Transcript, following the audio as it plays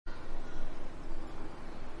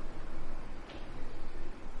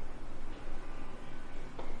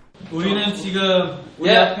우리는 지금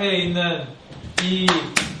우리 앞에 있는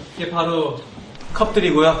이게 바로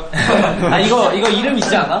컵들이고요. 아 이거 이름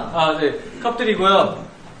있지 않아? 아 네, 컵들이고요.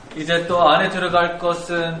 이제 또 안에 들어갈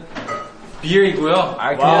것은 비어이고요.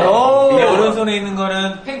 오른손에 있는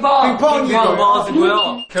거는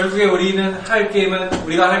핑퐁이고요. 결국에 우리가 할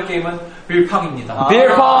게임은 빌팡입니다.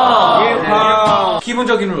 빌팡.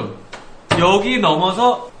 기본적인 룰. 여기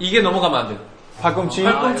넘어서 이게 넘어가면 안 돼요.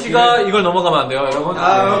 팔꿈치가 이걸 넘어가면 안 돼요, 여러분.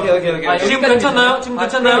 오케이. 지금 괜찮나요?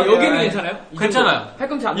 여기는 괜찮아요? 괜찮아요.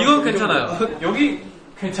 팔꿈치 안 이건 괜찮아요. 여기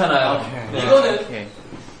괜찮아요. 네. 이거는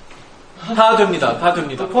다 됩니다.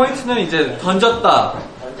 포인트는 이제 던졌다.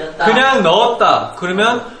 그냥 넣었다.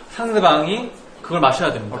 그러면 상대방이 그걸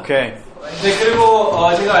마셔야 됩니다. 오케이. 네, 그리고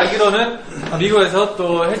제가 알기로는 미국에서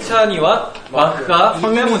또 해찬이와 마크가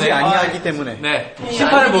성인이 아니기 때문에. 네,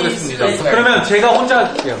 심판을 보겠습니다. 그러면 제가 혼자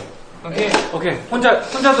할게요. 오케이.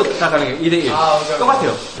 혼자도 다 가능해요. 2대1.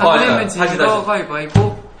 똑같아요. 그러면 다시.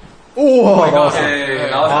 가위바위보. 우와. 오케이,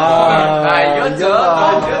 나왔습니다. 이겼죠?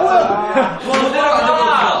 조대로 앉아볼게요.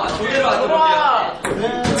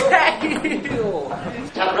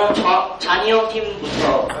 자, 그럼 잔이 형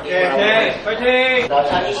팀부터. 오케이, 파이팅! 나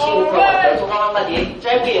잔이 씨 오빠 먼저 소감 한마디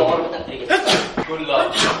짧게 영어로 부탁드리겠습니다. 몰라.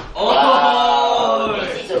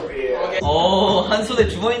 한 손에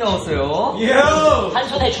주머니 넣었어요. 한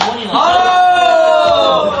손에 주머니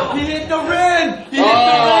넣었어요. He hit the rim!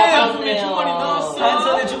 한 손에 주머니 넣었어. 한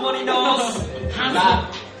손에 주머니 넣었어.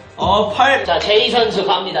 자, 제이 선수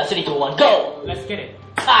갑니다. 3, 2, 1, go! Let's get it.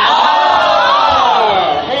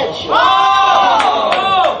 헤드슛.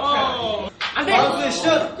 안 돼!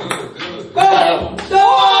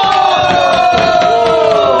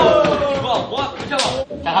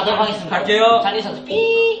 자, 가도록 하겠습니다. 갈게요. 잔이 선수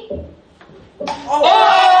삐.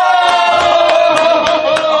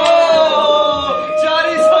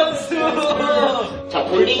 자리 선수! 자,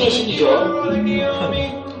 볼링의 신이죠.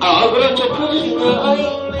 그렇죠. 포즈 중요한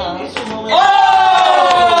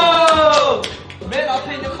맨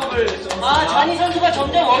앞에 있는 컵을. 잔이 선수가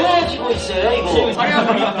점점 어려워지고 있어요, 이거.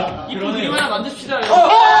 이쁜 그림 하나 만듭시다.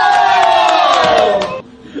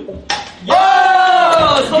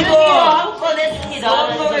 한건 했습니다.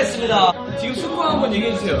 성공했습니다. 지금 스코어 한번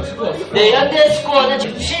얘기해주세요. 스코어. 네, 현재 스코어는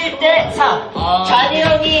지금 7대 3. 잔이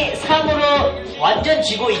형이 3으로 완전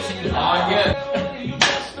지고 있습니다.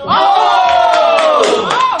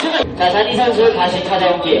 자, 잔이 선수 다시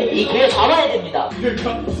찾아올게요. 이 기회 잡아야 됩니다.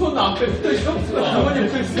 손 앞에 붙어있어? 주머니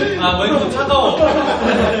붙어있어? 머리 좀 차가워.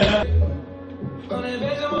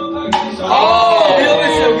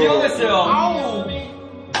 위험했어요.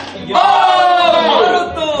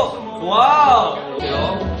 바로 또, 와우.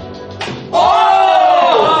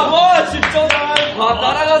 와, 진짜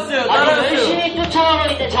따라갔어요. 열심히 쫓아가고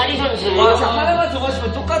있는 잔이 선수. 자, 하나만 더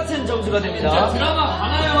마시면 똑같은 점수가 됩니다. 드라마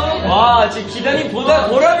많아요. 와, 지금 기다린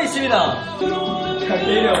보람이 있습니다.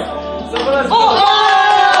 선글라스.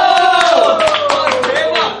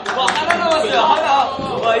 대박! 와, 하나 남았어요, 하나.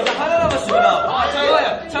 와, 이제 하나 남았습니다.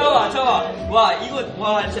 잠깐만. 와, 이거,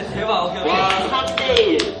 와, 진짜 대박. 오케이. 와,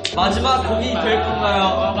 3대1. 마지막 곡이 될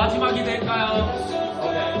건가요? 마지막이 될까요?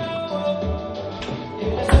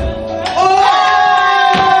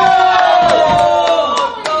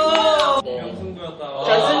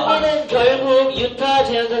 자, 승리는 결국 유타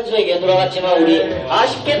재현 선수에게 돌아갔지만 우리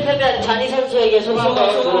아쉽게 패배한 잔이 선수에게 소감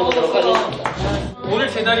한번 들어보도록 하겠습니다. 오늘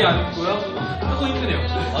제 자리 아니고요. 조금 힘드네요.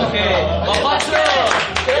 오케이. 박수!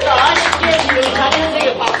 그래서 아쉽게 지금 잔이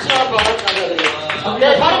선수에게 박수 한번 가져드립니다.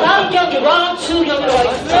 네, 바로 다음 경기 라운드 2 경기로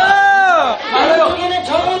가겠습니다. 다음 경기는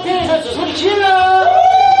정우태 선수 소리 질러!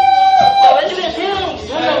 자, 왼쪽에 태영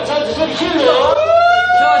선수 소리 질러!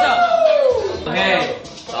 자. 오케이.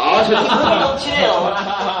 저 기분이 넘치네요.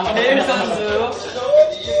 태일 선수.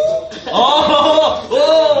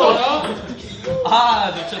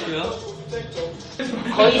 놓쳤고요.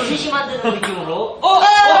 거의 스시 만드는 느낌으로.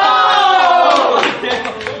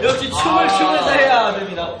 역시 춤을 해야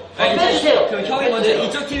됩니다. 빼주세요. 그 형이 먼저,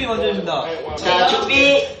 이쪽 팀이 먼저 해줍니다. 자,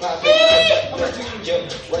 준비.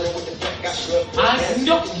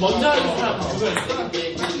 공격 먼저 하는 사람 누구였어?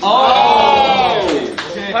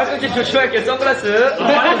 발꿈치 조심할게요, 선글라스.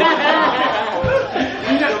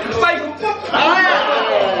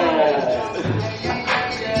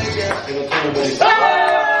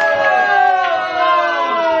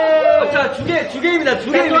 자, 두 개입니다.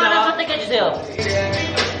 또 하나 선택해주세요.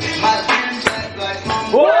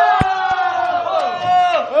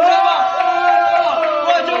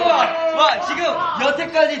 지금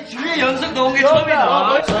여태까지 2회 연속 넣은 게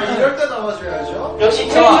처음이다. 이럴 때 나와줘야죠. 역시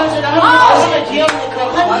태희 선수는 한 번 마시면 뒤에 없는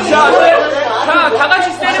그한 자, 다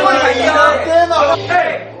같이 세레머니 갈게요.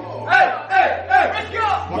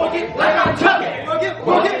 Walk it like I'm chugging.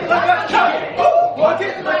 Walk it like I'm chugging. Walk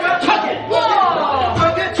it like I'm chugging.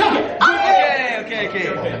 Walk it, chugging.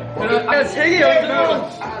 오케이. 세개 연습.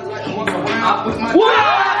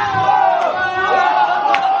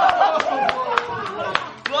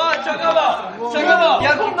 와, 잠깐만. 야,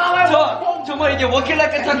 정말 이게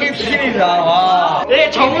워킹라이크 타겟 비밀입니다. 와. 네,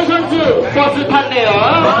 정우 선수 버스 탔네요.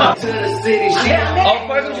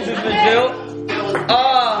 빨간색 조심해주세요.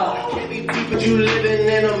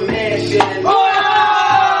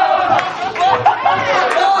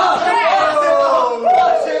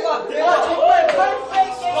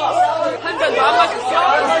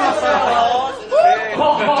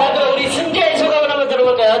 자, 그럼 우리 승자의 소감을 한번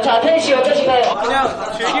들어볼까요? 자, 태희씨 어떠신가요?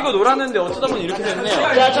 그냥 즐기고 놀았는데 어쩌다 보니 이렇게 됐네요.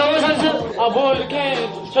 자, 정우 선수. 뭐 이렇게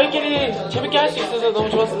저희끼리 재밌게 할 수 있어서 너무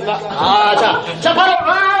좋았습니다. 자, 바로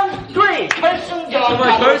라운드 3 결승전.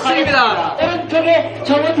 정말 결승입니다. 오른쪽에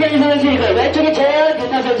정우태희 선수이고 왼쪽에 재현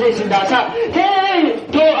유타 선수 있습니다. 자,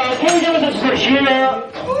 태희정우 선수 소리 질러요.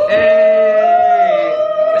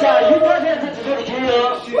 자, 유타 선수 소리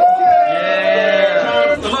질러요.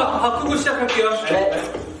 음악 바꾸고 시작할게요.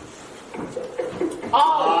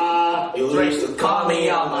 You used to call me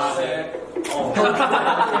on my head.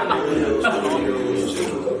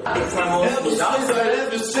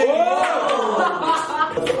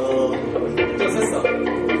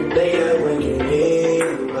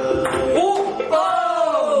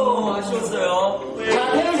 아쉬웠어요.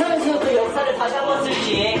 자, 태희 선수 그 역사를 다시 한번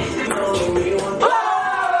쓸지.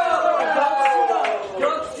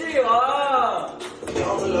 역시, 와.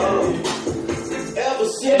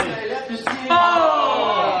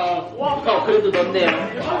 그래도 넣네요.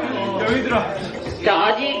 여기들아. 자,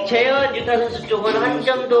 아직 재현 유타 선수 쪽은 한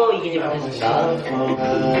점도 이기지 못했습니다. 한번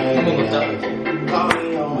먹자.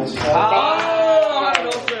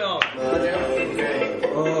 넣었어요.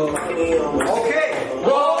 오케이.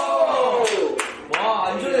 와,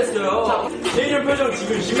 안전했어요. 제이의 표정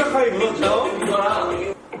지금 심각하게 묻었죠?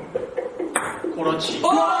 이거랑. 그렇지. 와,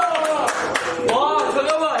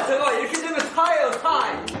 잠깐만. 이렇게 되면 타예요, 타이.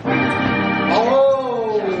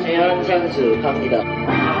 재현 선수 갑니다.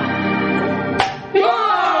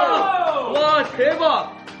 와, 대박.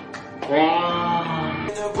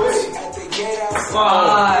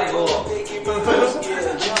 와, 이거.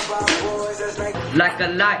 Like a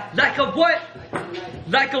light, like a what?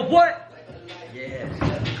 Like a what? Yeah.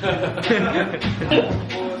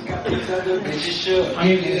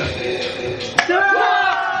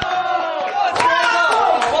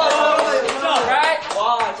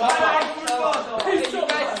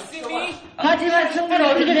 하지만 승부는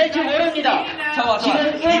어떻게 될지 모릅니다. 지금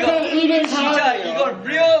 1대1인 진짜 상황이에요. 이거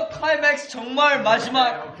리얼 클라이맥스 정말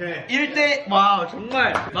마지막 1대 와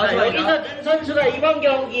정말 자, 마지막이다. 여기서 는 선수가 이번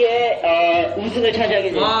경기에 우승을 차지하게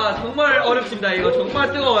됩니다. 와 정말 어렵습니다. 이거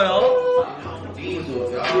정말 뜨거워요.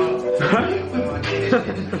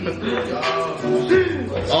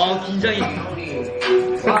 긴장이.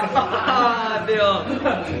 네요.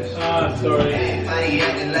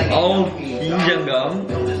 어우 긴장감.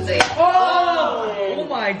 오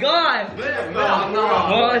마이 갓.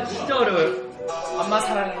 와 진짜 어려워요. 엄마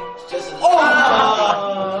사랑해.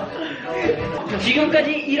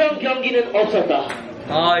 지금까지 이런 경기는 없었다.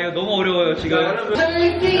 이거 너무 어려워요 지금.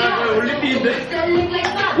 올림픽인데?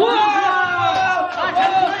 와!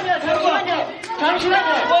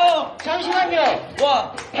 잠시만요.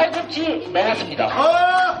 와! 팔꿈치 넘었습니다.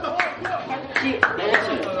 팔꿈치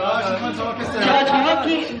넘었어요. 정말 정확했어요. 자,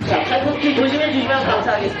 정확히, 팔꿈치 조심해 주시면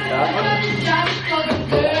감사하겠습니다.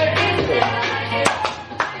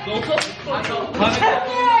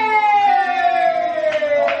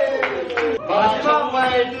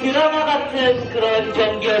 정말 드라마 같은 그런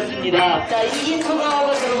경기였습니다. 자, 이긴 소감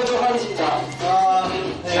한번 들어보도록 하겠습니다.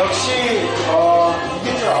 역시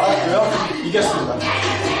이긴 줄 알았고요. 이겼습니다.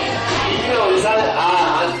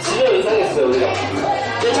 집에 의상했어요, 우리가.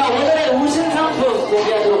 네, 자, 오늘의 우승 상품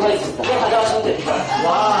공개하도록 하겠습니다. 이거 가져가시면 됩니다.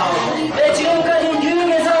 와우. 네, 지금까지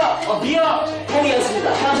뉴욕에서 비어 홈이었습니다.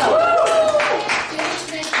 감사합니다.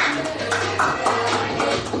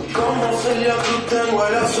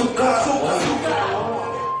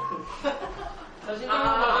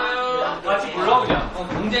 같이 불러 그냥.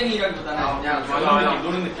 경쟁이라기보다는 그냥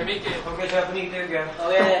노는 느낌. 재밌게. 오케이 제가 분위기 띄울게요.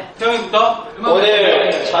 네. 태형이부터.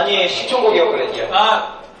 오늘 잔이의 시청곡이었거든요.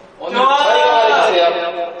 오늘 좋아! 잔이가 말해주세요.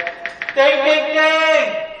 땡땡땡.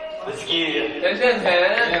 Let's get it. 땡땡땡.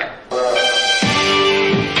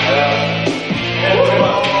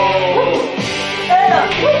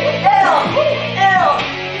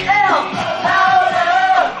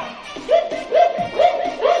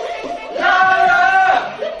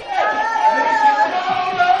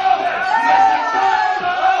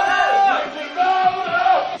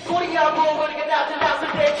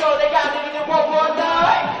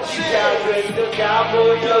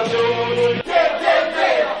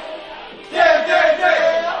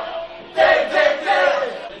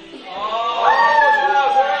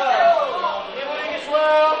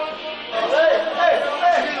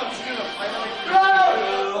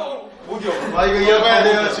 해야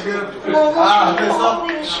돼요 지금. 안 됐어?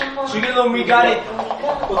 지금 we got it.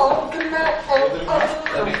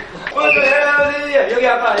 여기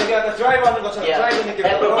아까 드라이브 하는 것처럼 드라이브 느낌.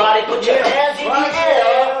 Everybody put your hands in the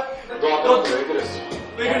air. 너 왜 그랬어?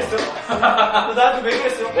 왜 그랬어? 너 나한테 왜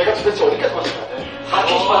그랬어? 내가 도대체 어디까지 마셔야 돼?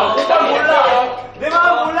 난 몰라. 내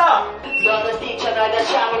마음 몰라. 너는 뛰쳐나가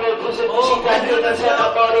창문을 부수부신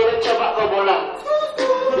달리면서 머리를 쳐박고 몰라.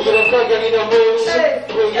 이런 배경이 너무 무슨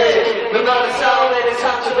너는 싸움에는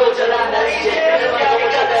상처도 잘한다 이제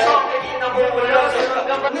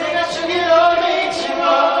내가 죽이려고 있지만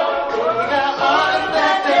우리가 어느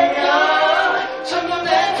날 되면 전부 내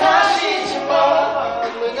탓이지 뭐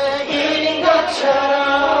내 일인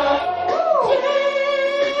것처럼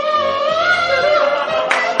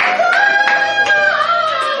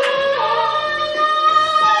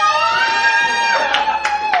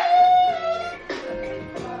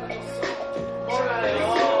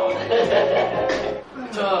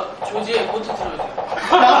저 조지의 보트 틀어주세요.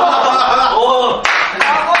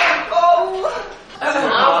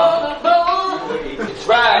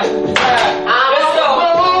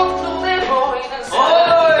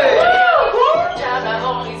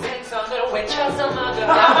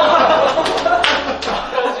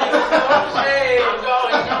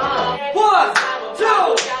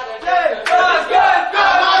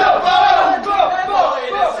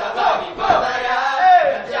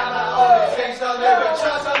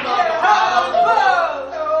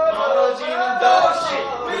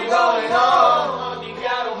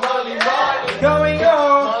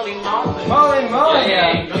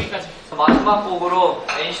 마지막 곡으로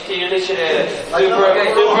NCT 127의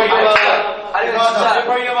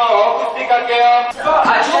슈퍼유머 어쿠스틱 갈게요.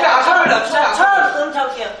 처음에 아카를 낮추자. 처음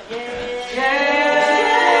음타올게요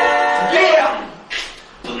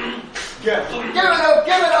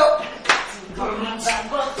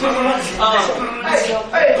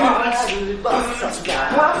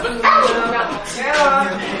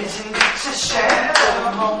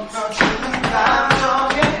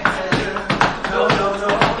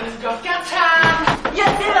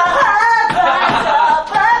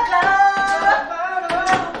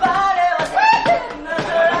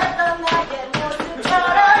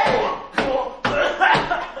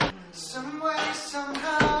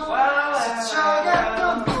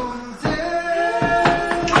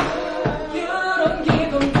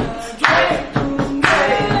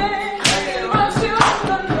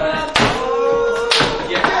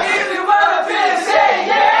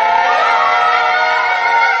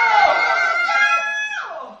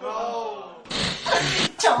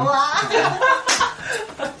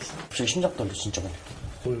갑자기 심장 떨려 진짜 많이.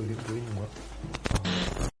 여기 뭐 있는 거야?